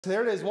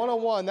There it is,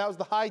 101. That was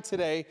the high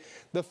today,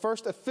 the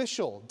first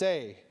official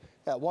day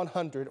at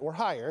 100 or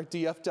higher,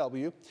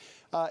 DFW.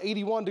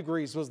 81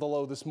 degrees was the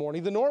low this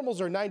morning. The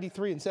normals are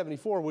 93 and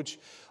 74, which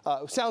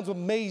sounds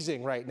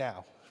amazing right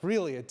now.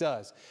 Really, it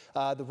does.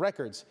 The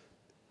records,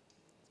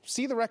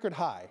 see the record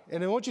high.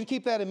 And I want you to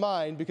keep that in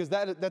mind because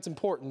that's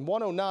important.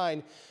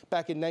 109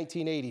 back in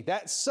 1980.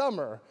 That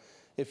summer,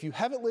 if you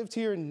haven't lived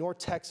here in North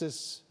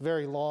Texas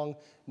very long,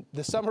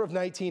 the summer of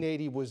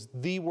 1980 was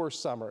the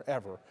worst summer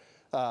ever.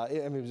 I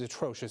mean, it was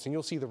atrocious, and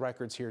you'll see the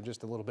records here in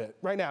just a little bit.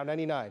 Right now,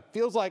 99.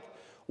 Feels like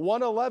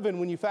 111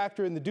 when you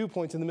factor in the dew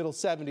points in the middle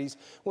 70s,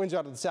 winds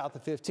out to the south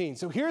of 15.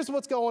 So here's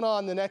what's going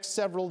on the next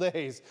several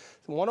days.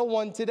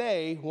 101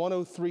 today,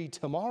 103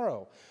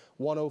 tomorrow,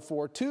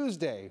 104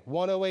 Tuesday,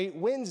 108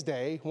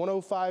 Wednesday,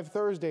 105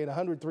 Thursday, and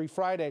 103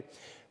 Friday.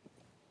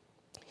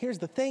 Here's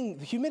the thing,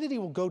 the humidity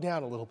will go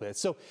down a little bit.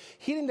 So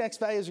heat index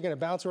values are going to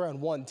bounce around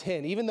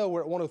 110. Even though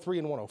we're at 103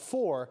 and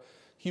 104,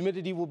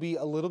 humidity will be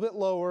a little bit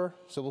lower.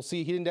 So we'll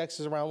see heat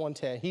indexes around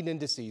 110. Heat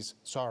indices,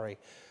 sorry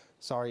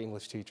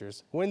English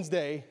teachers.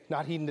 Wednesday,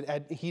 not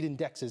heat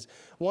indexes,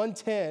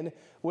 110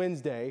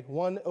 Wednesday,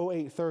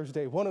 108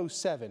 Thursday,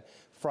 107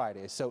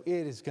 Friday. So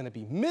it is going to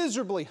be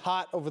miserably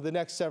hot over the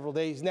next several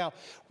days. Now,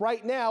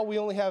 right now, we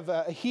only have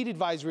a heat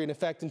advisory in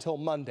effect until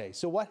Monday.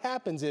 So what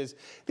happens is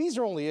these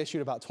are only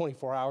issued about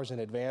 24 hours in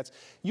advance.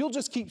 You'll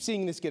just keep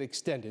seeing this get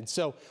extended.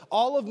 So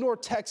all of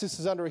North Texas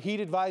is under a heat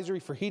advisory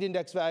for heat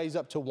index values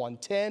up to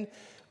 110.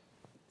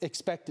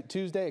 Expect it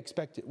Tuesday,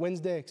 expect it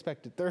Wednesday,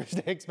 expect it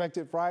Thursday, expect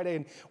it Friday,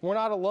 and we're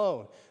not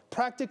alone.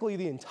 Practically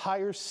the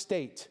entire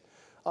state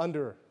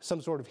under some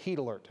sort of heat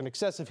alert, an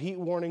excessive heat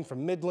warning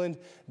from Midland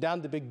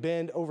down to Big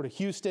Bend over to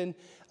Houston,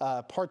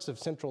 parts of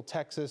central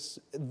Texas.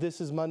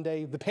 This is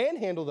Monday. The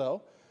Panhandle,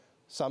 though,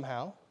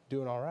 somehow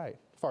doing all right,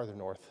 farther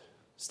north.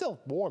 Still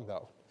warm,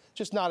 though,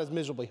 just not as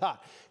miserably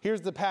hot.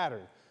 Here's the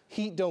pattern.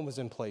 Heat dome is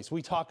in place.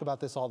 We talk about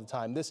this all the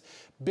time. This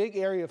big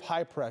area of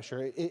high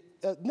pressure, it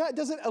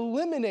doesn't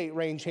eliminate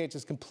rain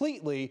chances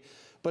completely,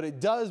 but it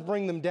does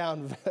bring them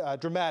down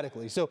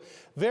dramatically. So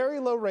very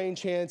low rain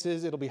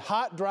chances. It'll be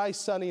hot, dry,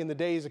 sunny in the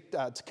days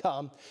to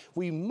come.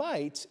 We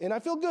might, and I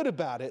feel good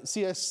about it,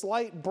 see a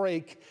slight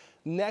break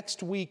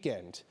next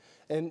weekend.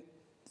 And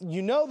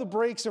you know the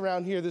breaks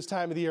around here this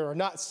time of the year are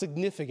not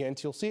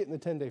significant. You'll see it in the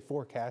 10-day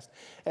forecast.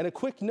 And a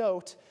quick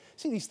note,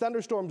 see these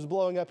thunderstorms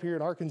blowing up here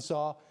in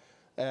Arkansas,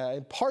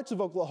 and parts of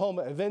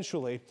Oklahoma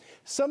eventually.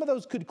 Some of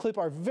those could clip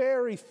our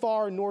very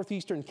far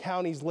northeastern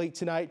counties late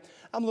tonight.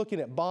 I'm looking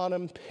at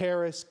Bonham,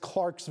 Paris,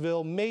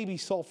 Clarksville, maybe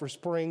Sulphur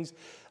Springs.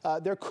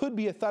 There could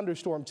be a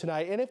thunderstorm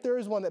tonight, and if there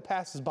is one that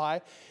passes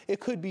by, it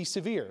could be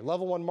severe.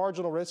 Level 1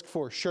 marginal risk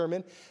for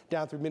Sherman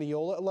down through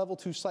Mineola. Level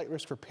 2 slight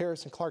risk for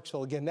Paris and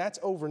Clarksville. Again, that's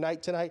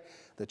overnight tonight.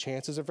 The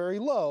chances are very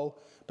low,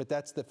 but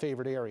that's the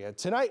favored area.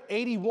 Tonight,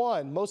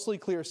 81, mostly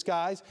clear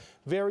skies,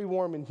 very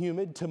warm and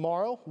humid.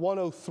 Tomorrow,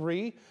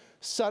 103.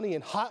 Sunny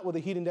and hot with a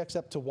heat index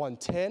up to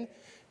 110.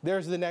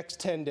 There's the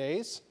next 10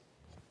 days.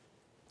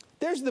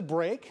 There's the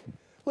break.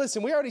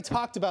 Listen, we already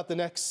talked about the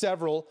next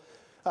several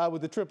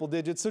with the triple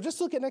digits. So just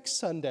look at next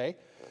Sunday,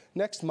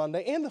 next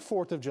Monday, and the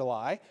 4th of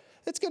July.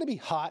 It's going to be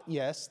hot,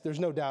 yes,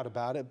 there's no doubt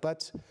about it.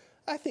 But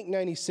I think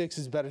 96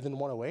 is better than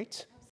 108.